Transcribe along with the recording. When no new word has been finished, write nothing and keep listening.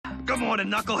Good morning,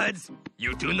 knuckleheads.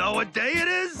 You two know what day it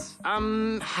is?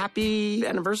 Happy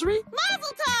anniversary?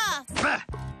 Mazel tov!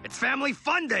 Bah, it's Family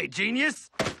Fun Day,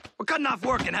 genius. We're cutting off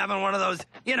work and having one of those,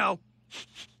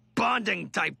 bonding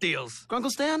type deals.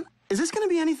 Grunkle Stan, is this gonna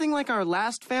be anything like our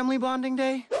last family bonding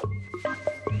day?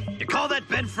 You call that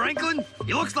Ben Franklin?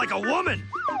 He looks like a woman.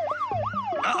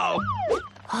 Uh-oh.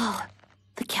 Oh,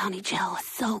 the county jail is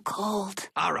so cold.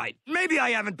 All right, maybe I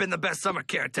haven't been the best summer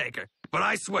caretaker, but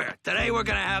I swear, today we're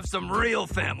gonna have some real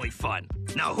family fun.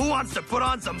 Now, who wants to put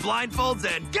on some blindfolds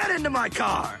and get into my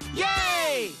car?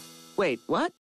 Yay! Wait, what?